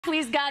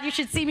please God, you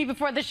should see me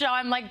before the show.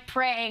 I'm like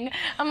praying.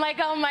 I'm like,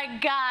 oh my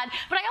God.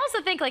 But I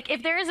also think, like,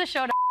 if there is a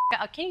show to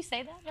can you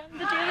say that on the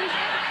Daily Show?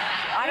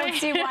 I don't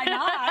see why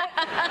not.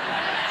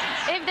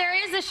 If there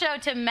is a show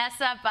to mess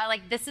up,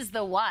 like, this is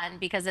the one,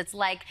 because it's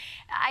like,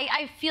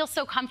 I feel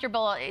so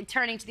comfortable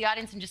turning to the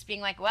audience and just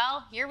being like,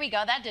 well, here we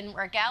go, that didn't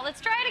work out,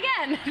 let's try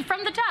it again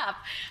from the top.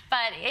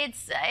 But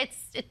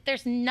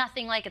there's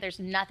nothing like it. There's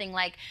nothing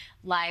like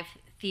live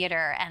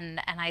theater, and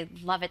I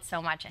love it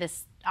so much.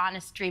 This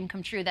honest dream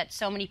come true that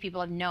so many people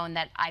have known,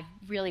 that I've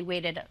really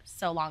waited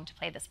so long to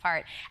play this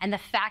part. And the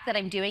fact that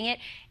I'm doing it,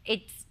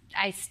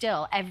 I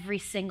still, every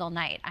single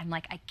night, I'm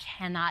like, I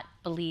cannot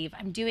believe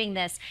I'm doing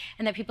this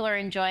and that people are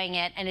enjoying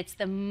it. And it's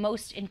the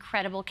most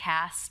incredible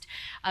cast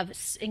of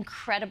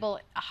incredible,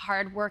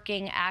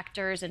 hardworking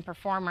actors and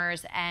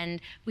performers.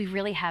 And we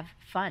really have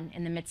fun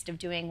in the midst of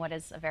doing what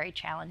is a very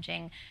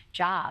challenging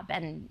job.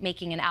 And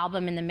making an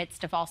album in the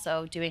midst of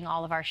also doing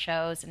all of our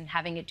shows and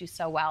having it do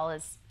so well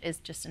is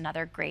just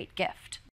another great gift.